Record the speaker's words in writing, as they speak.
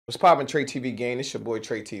What's poppin', Trey TV gang? It's your boy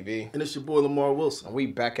Trey TV. And it's your boy Lamar Wilson. And we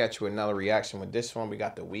back at you with another reaction. With this one, we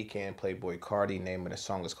got the Weeknd, Playboi, Carti. Name of the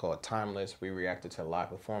song is called Timeless. We reacted to a live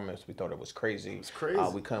performance. We thought it was crazy. It's crazy.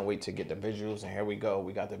 We couldn't wait to get the visuals, and here we go.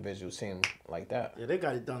 We got the visuals seem like that. Yeah, they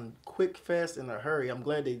got it done quick, fast, in a hurry. I'm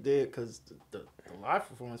glad they did because the live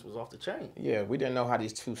performance was off the chain. Yeah, we didn't know how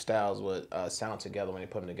these two styles would sound together when they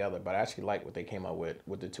put them together, but I actually like what they came up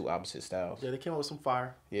with the two opposite styles. Yeah, they came up with some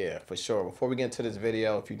fire. Yeah, for sure. Before we get into this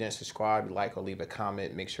video, if you didn't subscribe, like or leave a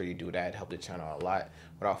comment, make sure you do that. Help the channel a lot.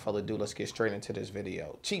 Without further ado, let's get straight into this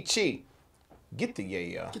video. Chi, get the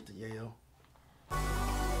yayo. Get the yayo.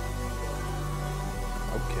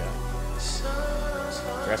 Okay.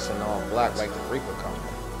 Dressing all black like the Reaper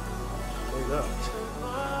Company. Wait up.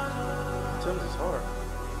 Tim's is hard.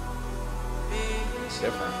 It's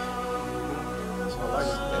different. That's what I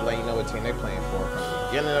like. They let you know what team they playing for from the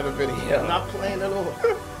beginning of the video. I'm not playing at all.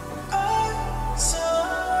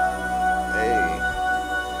 Hey.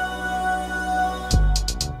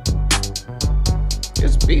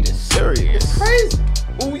 This beat is serious. It's crazy.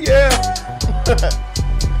 Ooh, yeah.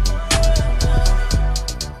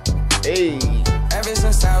 Hey. Ever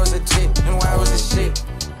since I was a chick, and why was a shit?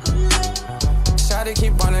 Shawty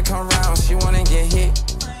keep wanna come round, she wanna get hit.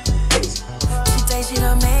 She thinks she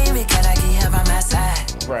done made me, can I get her by my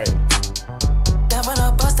side? Right. Double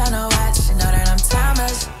up, bust on her watch, she know that I'm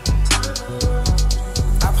timeless.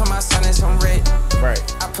 I put my son in some red. Right.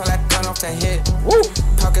 I pull that gun off the head. Woo.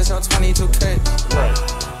 Pockets on 22 clip. Right.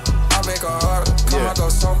 I'll make her hard, come on, go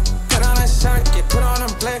so. Put on a shirt, get put on a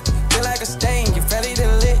black. Feel like a stain, get ready to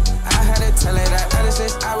lit. I had to tell her that ever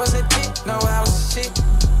since I was a kid, no, I was a shit.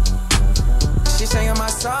 She singing my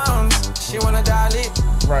songs, she wanna dial it.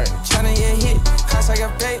 Right. Tryna get hit, price like a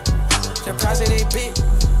bait. The price of they beat,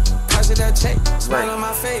 price of that check. Smile on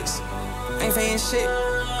my face, ain't paying shit.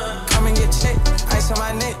 Come and get checked, ice on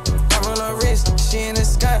my neck. Double her wrist, she in the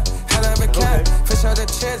sky. Hell of a cat, push out the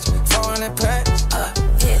church, 400 pack.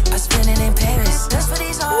 Yeah, I spend it in Paris. That's for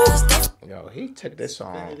these hoes. Yo, he took this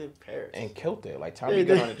song and killed it. Like, time Yeah, you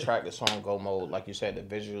get on the track, the song go mode. Like you said, the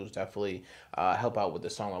visuals definitely help out with the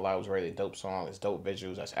song a lot. It was a really dope song. It's dope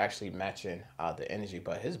visuals that's actually matching the energy.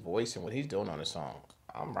 But his voice and what he's doing on the song,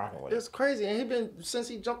 I'm rocking with it. It's crazy. And he been, since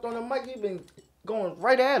he jumped on the mic, he been going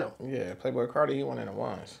right at him. Yeah, Playboi Carti, he one of the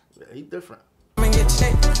ones. Yeah, he different. Come and get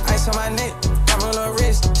checked, ice on my neck. Double her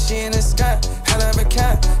wrist, she in the sky. Hell of a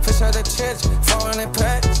cat, push out the church, 400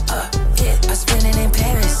 pack. Yeah, I spend it in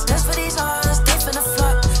Paris. That's for these hoes, they finna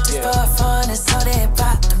flock. Just for fun, it's so they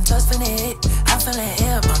pop. Them drugs finna hit, I'm feeling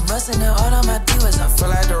hip. I'm rusting it all on my divas, I feel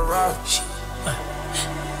like the rock.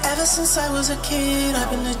 Ever since I was a kid, I've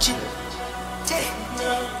been legit.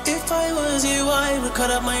 If I was you, I would cut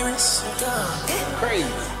up my wrist. Crazy.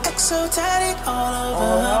 Exotic all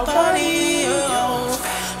over her body.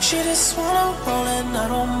 Oh. She just wanna roll and I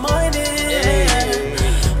don't mind it. Hey.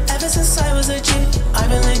 Ever since I was a G, I've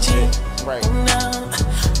been legit. Right. Now,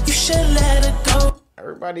 you should let it go.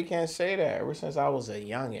 Everybody can't say that. Ever since I was a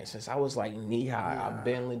youngin', since I was like knee-high, I've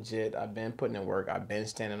been legit. I've been putting in work. I've been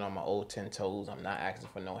standing on my old 10 toes. I'm not asking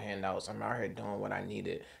for no handouts. I'm out here doing what I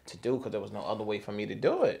needed to do because there was no other way for me to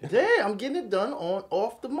do it. Yeah, I'm getting it done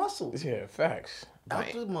off the muscles. Yeah, facts.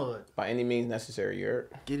 Out the mud. By any means necessary, you're.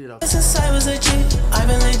 Get it out. Since I was a G, I've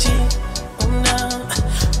been legit. Now,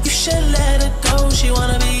 you should let it go. She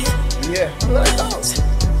wanna be. Yeah, let it go.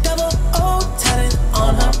 Double O tatted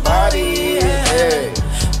on her body. Hey.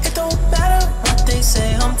 It don't matter what they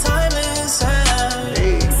say, I'm timeless.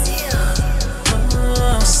 Hey.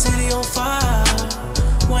 City on fire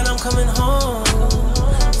when I'm coming home.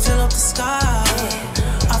 Fill up the sky,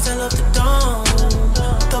 I fill up the dome.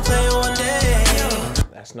 Don't play one day.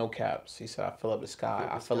 That's no caps. He said, I fill up the sky.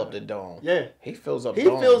 I fill up the dome. Yeah. He fills up He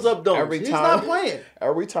domes. fills up domes. Every He's time, not playing.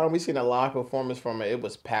 Every time we seen a live performance from it, it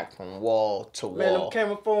was packed from wall to wall. Man, them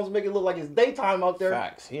camera phones make it look like it's daytime out there.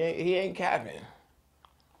 Facts. He ain't capping.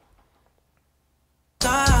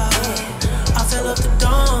 I fill up the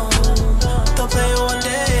dome. Don't play one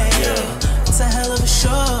day. It's a hell of a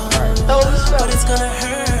show. But it's gonna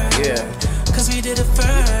hurt. Yeah. Cause we did it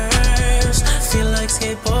first. Feel like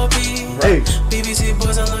skateboard beat. Right. BBC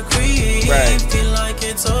boys on the creep. Right. Feel like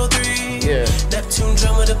it's 03. Yeah. Neptune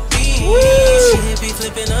drum with a beat. Woo. She hit me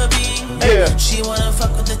flipping a beat. Yeah. She wanna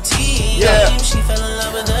fuck with the team. Yeah. She fell in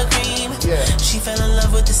love with the cream. Yeah. She fell in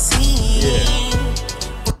love with the scene.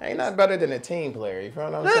 Yeah. Ain't nothing better than a team player. You feel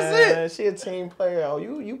what I'm saying? That's She a team player. Oh,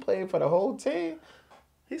 you playing for the whole team?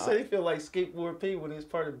 He said he feel like Skateboard P when he was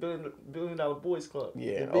part of Billion Dollar Boys Club.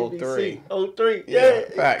 Yeah, in BBC. 03. 03. Yeah, Yeah,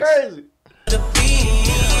 it's facts. crazy. The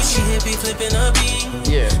beat, she hit me flipping a beat.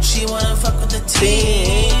 Yeah. She wanna fuck with the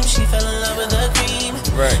team. She fell in love with the cream.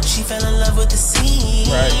 Right. She fell in love with the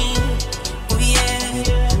scene. Right. Oh yeah.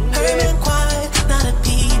 Her man quiet, not a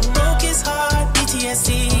beat. Broke his heart,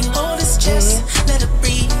 PTSD. Hold his chest, let it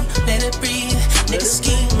breathe, let it breathe. Nigga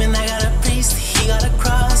scheming, I got a priest, he got a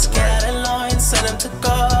cross. Get out of line, send him to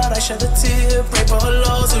God. I shed a tear, pray for her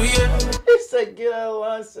loss, oh yeah. He said, get out of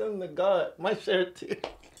line, send him to God. My share of tears.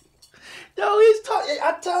 Yo, he's talking.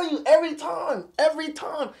 I tell you, every time,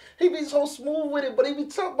 he be so smooth with it, but he be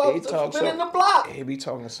talking about spinning the block. He be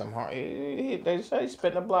talking some hard. They say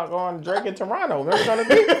spinning the block on Drake in Toronto. Remember on the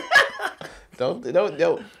beat? Don't,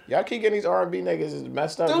 y'all keep getting these R&B niggas is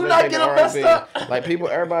messed up. Do not get them messed up. Like people,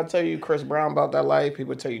 everybody tell you Chris Brown about that life.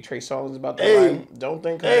 People tell you Trey Songz about that life. Don't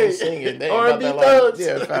think they sing it. They ain't about that life.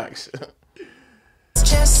 Yeah, facts.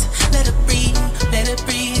 Just let it breathe, let it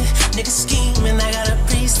breathe. Nigga scheming, I got a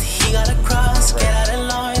priest, he got a cross. Get out of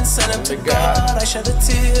line, send him to God. I shed a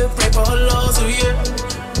tear, pray for her loss, oh yeah.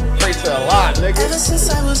 Pray to a lot, nigga. Ever since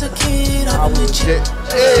I was a kid, I've been legit.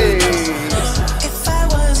 Hey. If I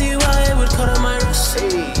was you, I would cut on my wrist.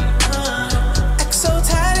 Hey.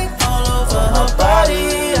 Exotic all over her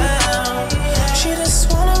body. She just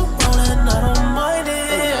wanna roll and I don't mind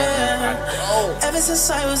it. Ever since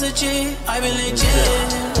I was a G, I've been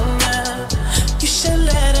legit. You should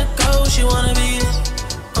let her go, she wanna be it.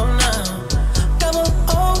 Oh no, double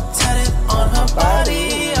O tatted on her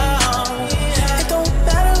body. It don't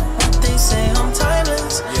matter what they say, I'm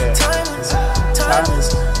timeless. Timeless, timeless,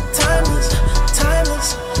 timeless, timeless,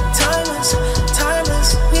 timeless, timeless.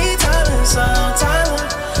 We timeless, timeless,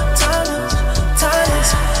 timeless, timeless,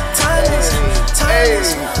 timeless, timeless,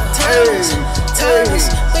 timeless, timeless.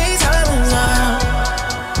 We timeless now.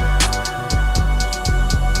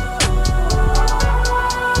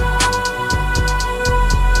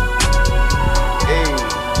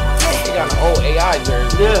 Old AI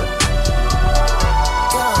jersey. Yeah.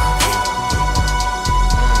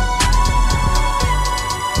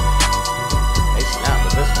 They snapped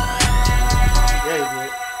with this one. Yeah, he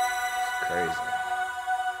did. It's crazy.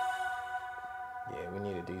 Yeah, we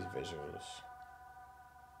needed these visuals.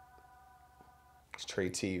 It's Trey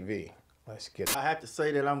TV. Let's get it. I have to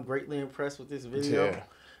say that I'm greatly impressed with this video. Yeah.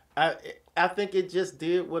 I think it just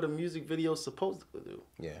did what a music video is supposed to do.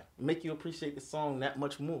 Yeah. Make you appreciate the song that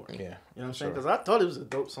much more. Yeah. You know what I'm saying? Sure. Because I thought it was a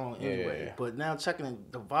dope song anyway. Yeah. But now checking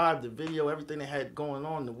the vibe, the video, everything they had going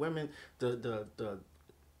on, the women, the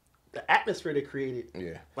atmosphere they created.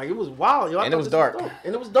 Yeah. Like it was wild, yo. And it was dark.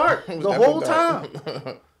 And it was dark It was the whole definitely time.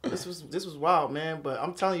 dark. This was wild, man. But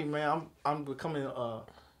I'm telling you, man, I'm becoming a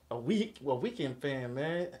Weeknd fan,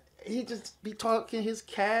 man. He just be talking his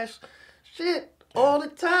cash shit all the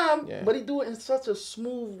time, but he do it in such a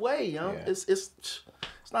smooth way, yo. Yeah. It's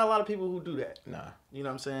not a lot of people who do that. Nah. You know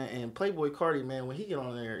what I'm saying? And Playboi Carti, man, when he get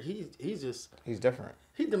on there, he's different.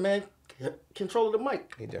 He demand control of the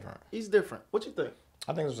mic. He's different. He's different. What you think?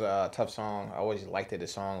 I think it was a tough song. I always liked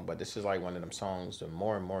this song, but this is like one of them songs. The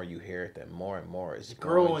more and more you hear it, the more and more it's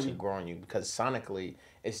growing you. Because sonically,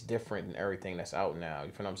 it's different than everything that's out now. You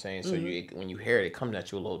feel what I'm saying? So when you hear it, it comes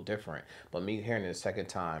at you a little different. But me hearing it a second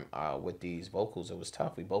time with these vocals, it was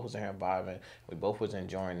tough. We both was in here vibing. We both was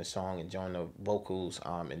enjoying the song, enjoying the vocals,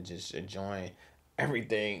 and just enjoying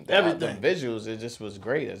everything. The visuals, it just was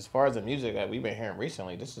great. As far as the music that we've been hearing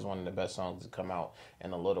recently, this is one of the best songs to come out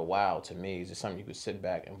in a little while. To me, it's just something you could sit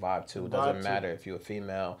back and vibe to. It doesn't matter if you're a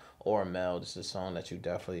female or a male. This is a song that you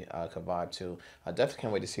definitely could vibe to. I definitely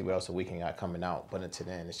can't wait to see what else the Weeknd got coming out. But until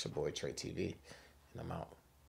then, it's your boy Trey TV, and I'm out.